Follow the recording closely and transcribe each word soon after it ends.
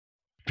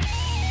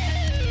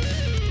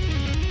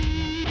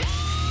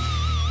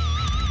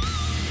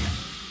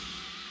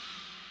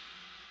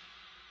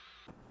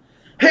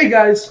Hey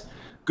guys,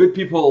 good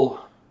people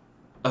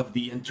of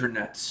the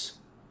internets.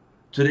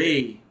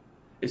 Today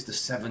is the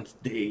 7th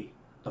day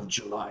of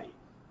July,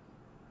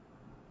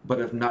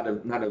 but not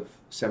of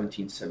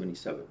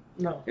 1777.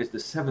 No. It's the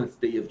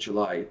 7th day of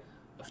July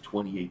of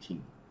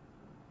 2018.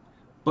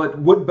 But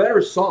what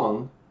better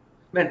song,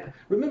 man?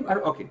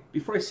 Remember? Okay,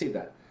 before I say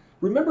that,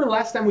 remember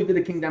last time we did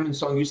a King Diamond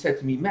song? You said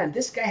to me, "Man,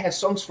 this guy has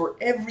songs for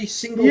every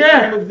single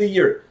time of the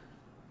year."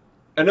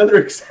 Another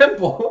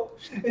example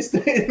is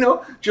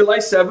July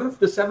 7th,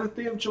 the 7th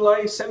day of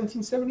July,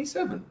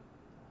 1777.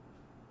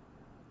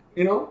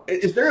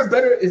 Is there a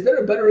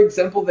better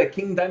example that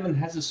King Diamond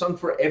has a song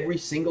for every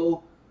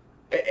single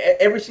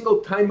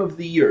time of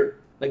the year?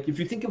 Like if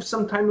you think of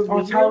some time of the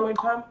year, it's Halloween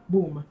time,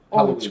 boom.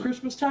 Halloween. Oh, it's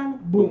Christmas time,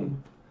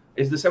 boom.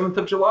 Is the 7th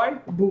of July?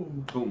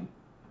 Boom. Boom.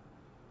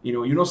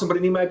 You know somebody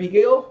named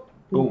Abigail?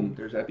 Boom.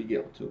 There's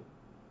Abigail too.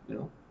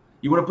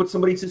 You want to put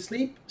somebody to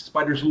sleep?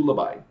 Spider's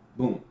Lullaby.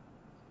 Boom.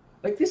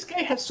 Like, this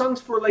guy has songs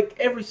for, like,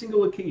 every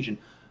single occasion.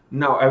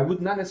 Now, I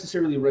would not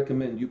necessarily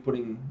recommend you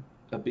putting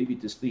a baby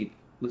to sleep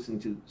listening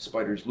to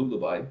Spider's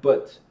Lullaby,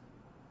 but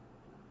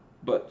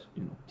to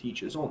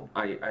each his own.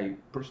 I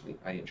personally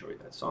enjoy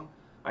that song.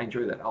 I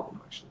enjoy that album,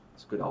 actually.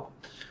 It's a good album.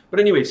 But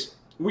anyways,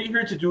 we're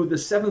here to do the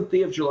 7th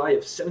day of July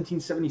of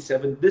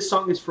 1777. This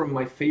song is from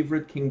my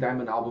favorite King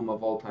Diamond album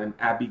of all time.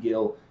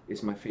 Abigail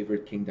is my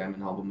favorite King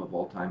Diamond album of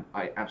all time.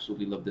 I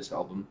absolutely love this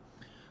album.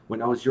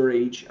 When I was your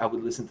age, I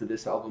would listen to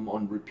this album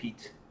on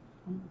repeat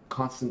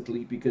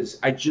constantly because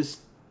I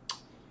just,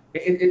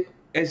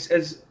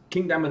 as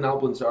King Diamond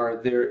albums are,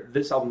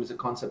 this album is a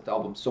concept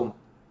album. So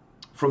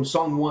from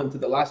song 1 to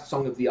the last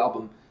song of the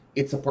album,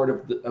 it's a part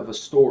of a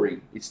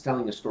story. It's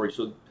telling a story.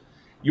 So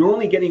you're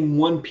only getting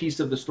one piece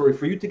of the story.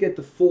 For you to get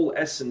the full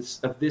essence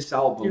of this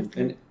album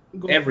and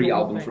every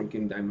album from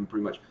King Diamond,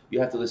 pretty much, you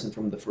have to listen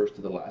from the first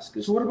to the last.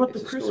 So what about the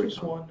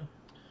Christmas one?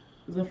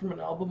 Is that from an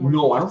album? Or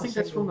no, I don't think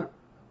that's from a...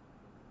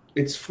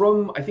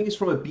 I think it's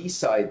from a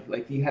B-side.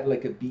 Like, he had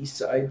like a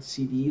B-side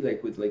CD,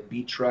 like with like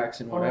beat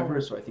tracks and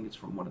whatever. So I think it's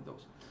from one of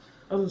those.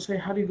 I was gonna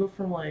say, how do you go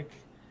from like...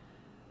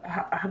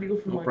 How do you go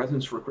from like...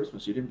 presents for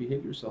Christmas. You didn't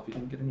behave yourself. You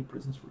didn't get any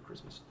presents for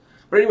Christmas.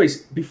 But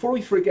anyways, before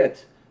we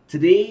forget,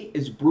 today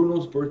is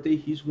Bruno's birthday.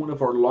 He's one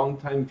of our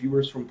longtime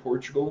viewers from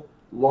Portugal.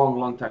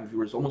 Long time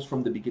viewers, almost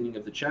from the beginning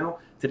of the channel.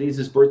 Today's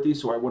his birthday,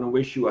 so I want to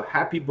wish you a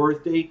happy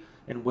birthday.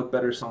 And what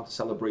better song to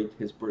celebrate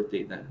his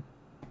birthday than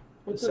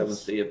the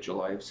 7th day of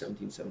July of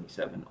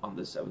 1777 on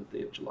the 7th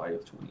day of July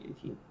of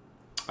 2018.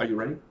 Are you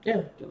ready? Yeah.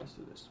 Okay, let's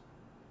do this.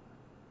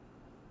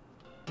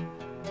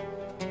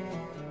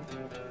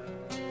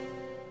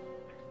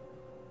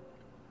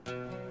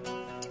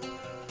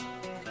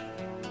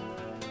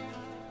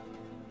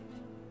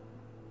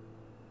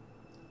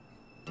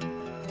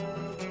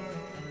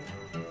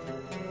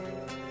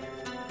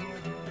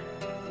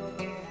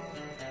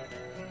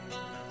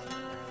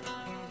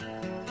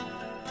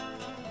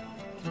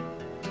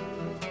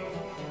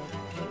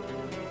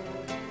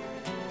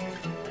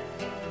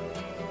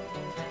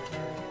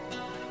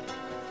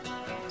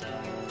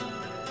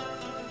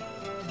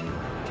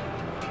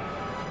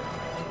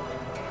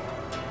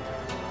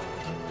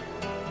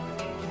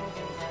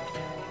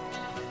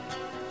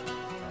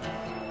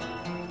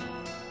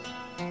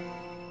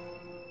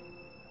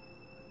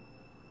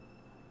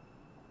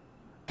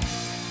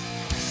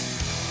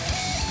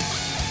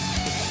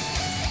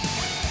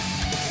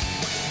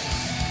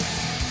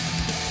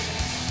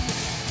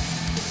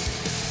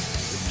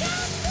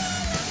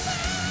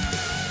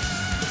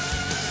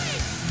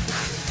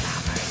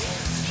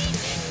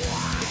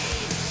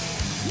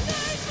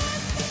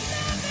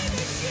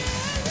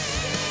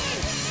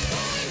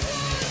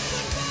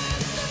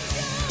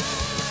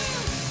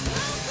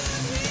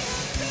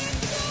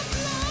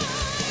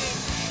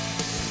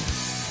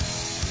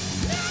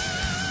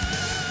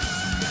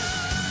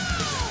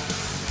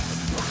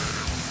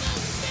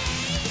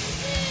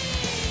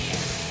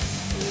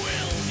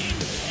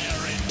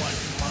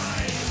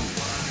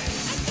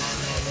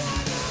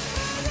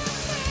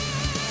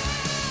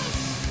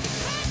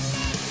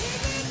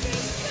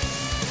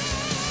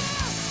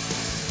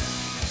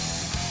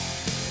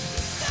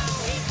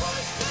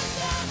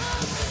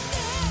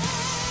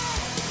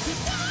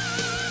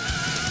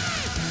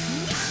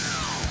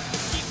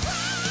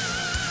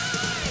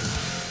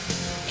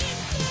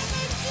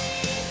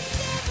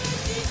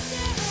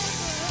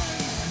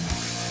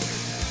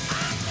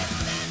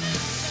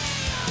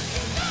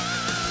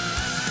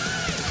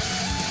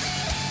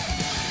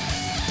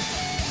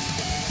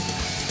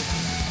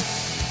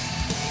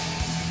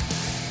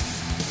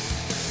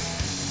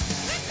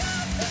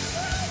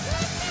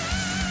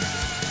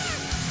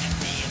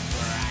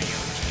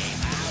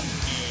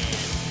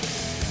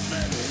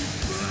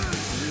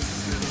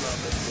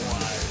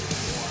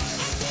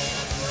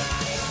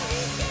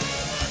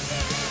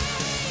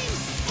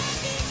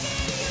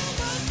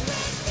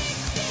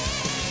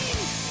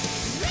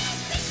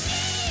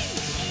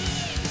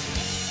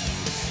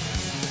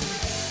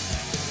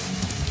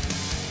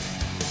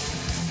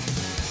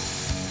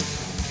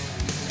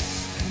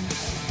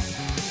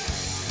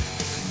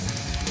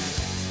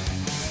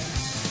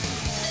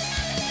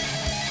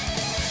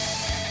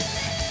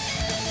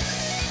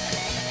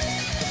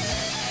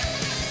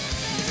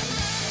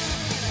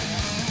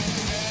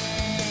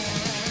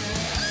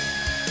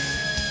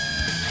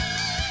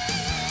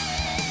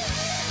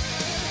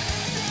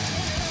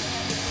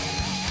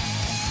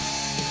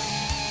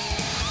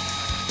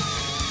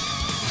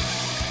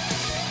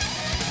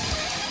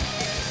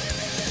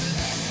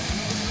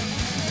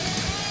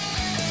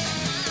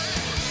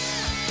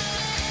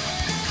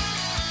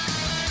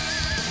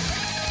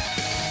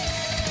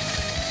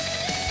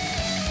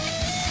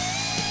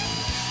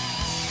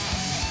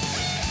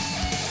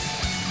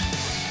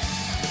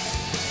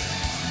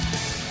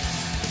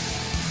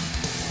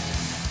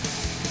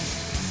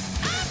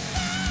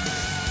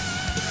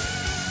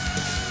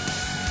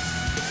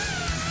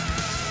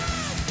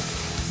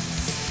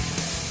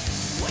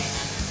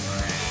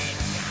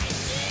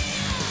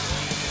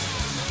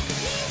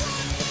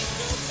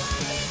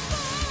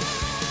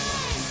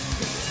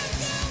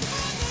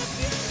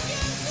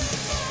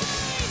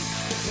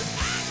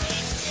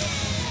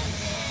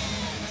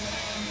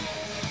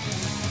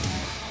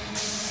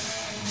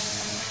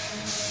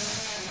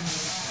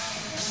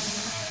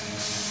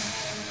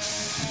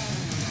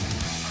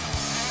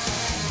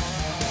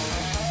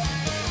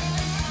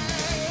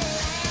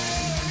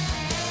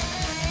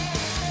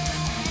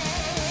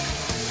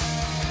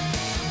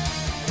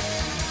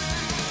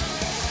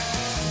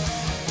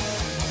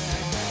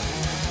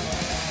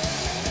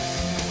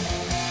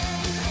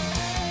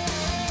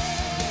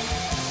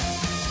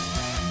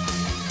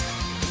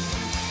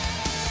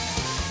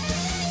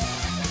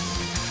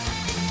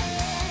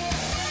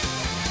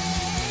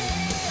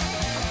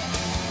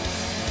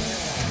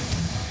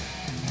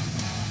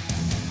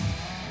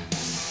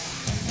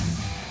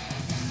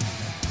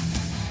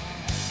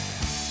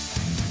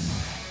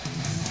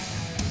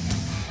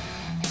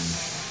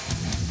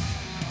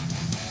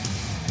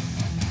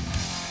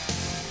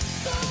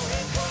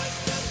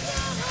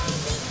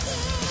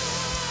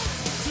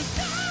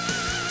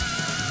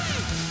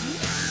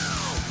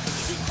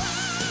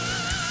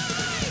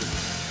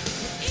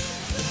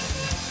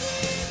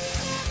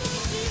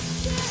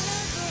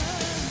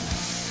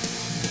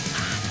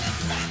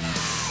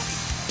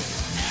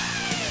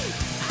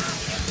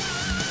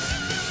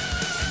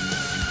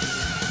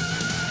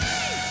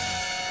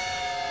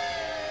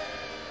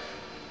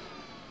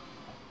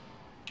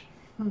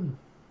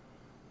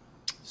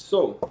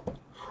 So,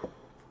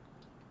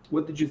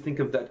 what did you think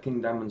of that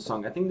King Diamond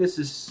song? I think this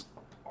is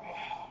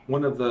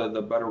one of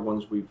the better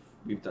ones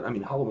we've done. I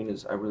mean, Halloween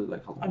is, I really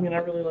like Halloween. I mean, I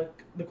really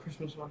like the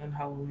Christmas one and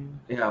Halloween.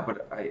 Yeah,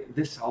 but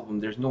this album,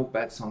 there's no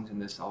bad songs in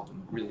this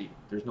album. Really,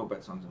 there's no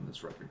bad songs on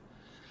this record.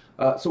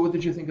 So what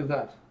did you think of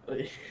that?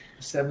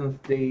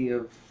 Seventh day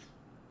of,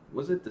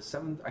 was it the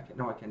 7th? I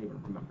can't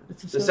even remember.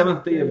 It's the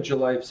 7th day of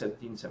July of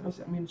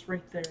 1777. I mean, it's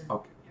right there.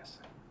 Okay, yes.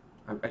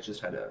 I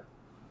just had a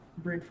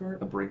brain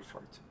fart. A brain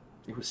fart.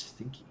 It was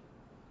stinky.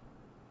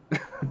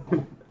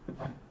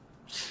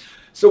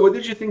 So what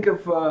did you think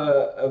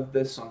of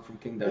this song from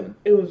King Diamond?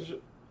 It was,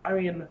 I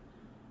mean,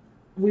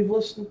 we've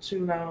listened to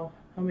now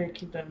how many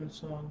King Diamond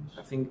songs?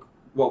 I think,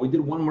 well, we did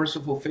one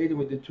Merciful Fate and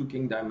we did 2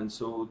 King Diamonds,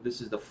 so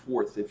this is the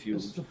 4th if you...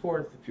 This is the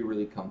 4th. If you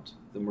really count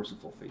the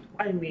Merciful Fate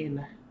one. I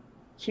mean,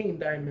 King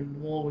Diamond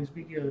will always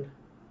be good.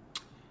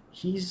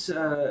 He's,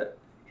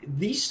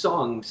 these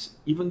songs,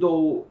 even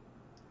though,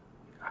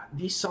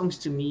 these songs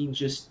to me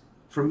just,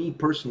 for me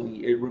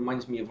personally, it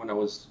reminds me of when I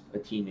was a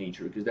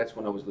teenager, because that's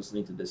when I was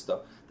listening to this stuff.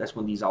 That's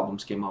when these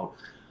albums came out.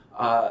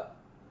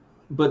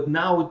 But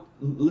now,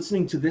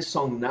 listening to this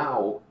song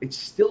now, it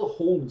still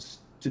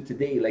holds to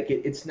today. Like,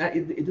 it's not,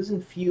 it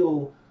doesn't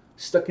feel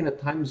stuck in a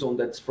time zone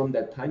that's from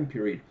that time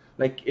period.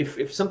 Like,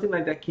 if something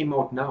like that came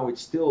out now,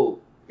 it's still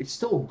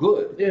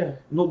good. Yeah.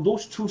 No,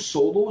 those 2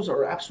 solos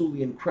are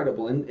absolutely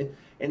incredible.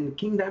 And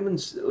King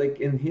Diamond's, like,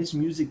 in his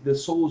music, the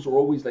solos are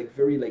always, like,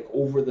 very, like,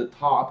 over the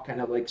top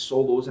kind of, like,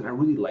 solos, and I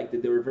really liked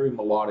it. They were very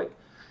melodic.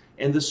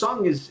 And the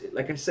song is,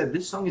 like I said,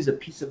 this song is a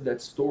piece of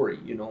that story,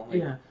 you know? Like,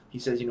 yeah. He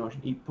says, you know,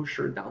 he pushed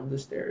her down the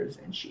stairs,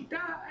 and she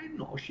died.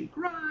 No, she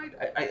cried.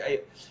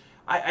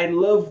 I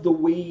love the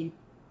way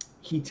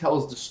he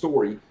tells the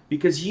story,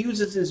 because he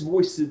uses his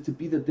voice to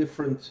be the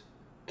different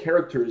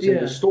characters in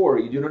the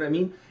story. Do you know what I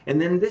mean?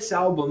 And then this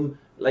album,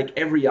 like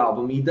every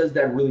album, he does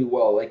that really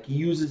well. Like, he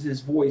uses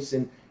his voice,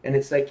 and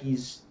it's like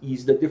he's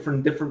the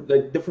different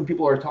like different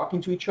people are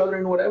talking to each other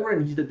and whatever,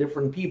 and he's the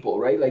different people,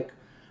 right? Like,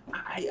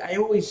 I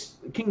always,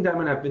 King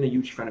Diamond, I've been a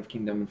huge fan of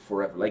King Diamond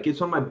forever. Like,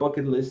 it's on my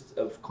bucket list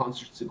of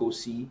concerts to go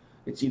see.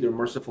 It's either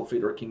Merciful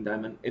Fate or King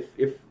Diamond.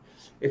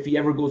 If he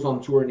ever goes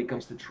on tour and he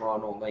comes to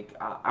Toronto, like,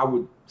 I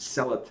would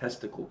sell a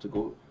testicle to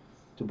go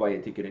to buy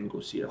a ticket and go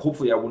see it.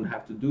 Hopefully I wouldn't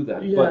have to do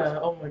that. Yeah,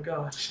 but, oh my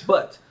gosh.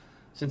 But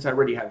since I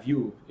already have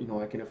you, you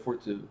know, I can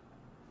afford to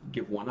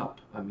give one up.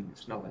 I mean,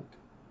 it's not like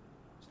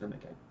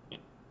I,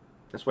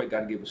 that's why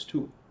God gave us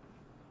 2.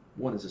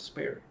 One is a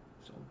spare,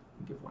 so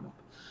give one up.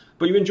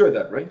 But you enjoyed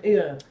that, right?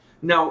 Yeah.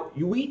 Now,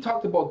 we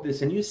talked about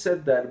this, and you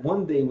said that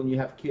one day when you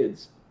have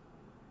kids,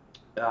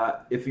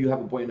 if you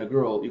have a boy and a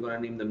girl, you're going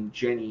to name them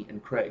Jenny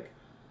and Craig,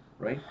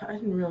 right? I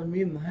didn't really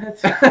mean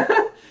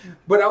that.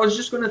 But I was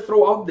just going to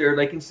throw out there,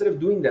 like, instead of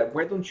doing that,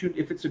 why don't you,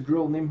 if it's a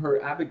girl, name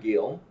her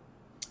Abigail,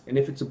 and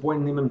if it's a boy,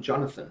 name him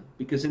Jonathan?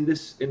 Because in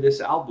this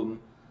album,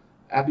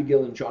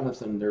 Abigail and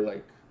Jonathan, they're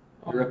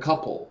a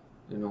couple,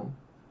 you know?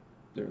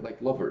 They're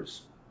like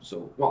lovers.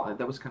 So, well,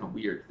 that was kind of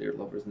weird. They're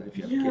lovers, and then if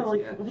you have kids,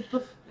 like, what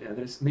the... Yeah,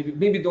 there's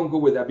maybe don't go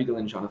with Abigail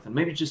and Jonathan.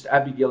 Maybe just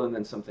Abigail and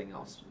then something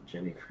else.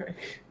 Jenny Craig.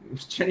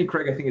 Jenny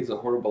Craig, I think it's a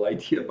horrible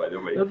idea, by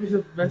the way. That'd be the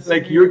best.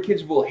 Like, your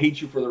kids will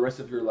hate you for the rest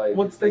of your life.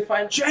 Once they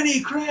find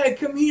Jenny Craig,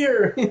 come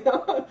here. You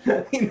know.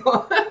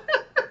 That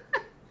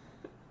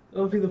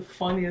would be the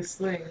funniest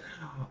thing.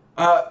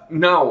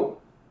 Now,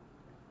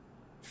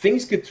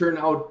 things could turn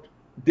out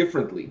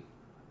differently,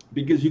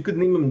 because you could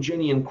name them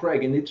Jenny and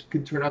Craig, and it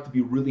could turn out to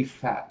be really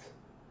fat.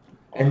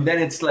 And then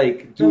it's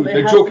like, dude,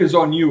 the joke is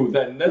on you.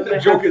 Then the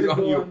joke is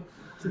on you.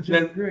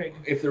 Jenny Craig.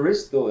 If there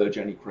is still a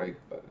Jenny Craig,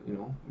 but, you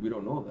know, we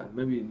don't know that.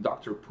 Maybe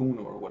Dr. Poon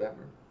or whatever.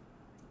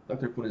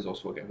 Dr. Poon is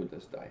also a guy who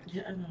does diet.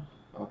 Yeah, I know.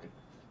 Okay.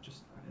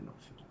 Just, I didn't know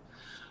if you do.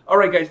 All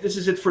right, guys, this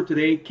is it for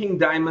today. King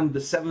Diamond, the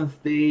 7th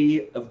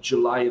day of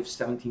July of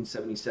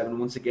 1777.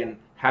 Once again,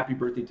 happy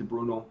birthday to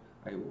Bruno.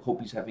 I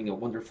hope he's having a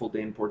wonderful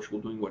day in Portugal,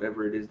 doing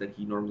whatever it is that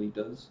he normally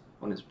does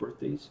on his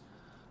birthdays.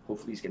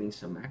 Hopefully he's getting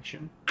some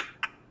action.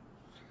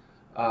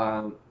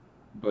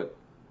 But,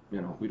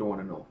 you know, we don't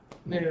want to know.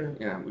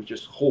 Yeah, we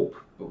just hope,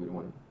 but we don't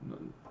want to know.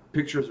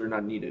 Pictures are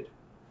not needed,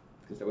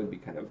 because that would be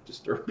kind of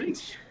disturbing.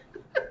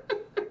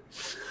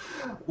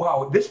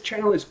 Wow, this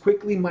channel is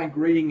quickly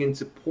migrating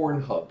into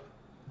Pornhub.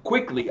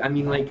 Quickly, I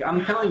mean, like,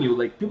 I'm telling you,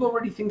 like, people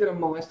already think that I'm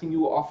molesting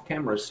you off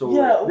camera, so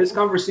yeah. This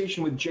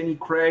conversation with Jenny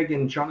Craig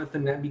and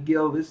Jonathan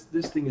Abigail, this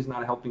thing is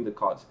not helping the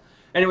cause.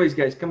 Anyways,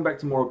 guys, come back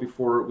tomorrow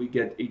before we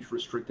get age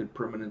restricted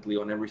permanently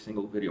on every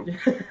single video.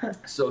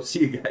 So,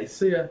 see you guys.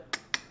 See ya.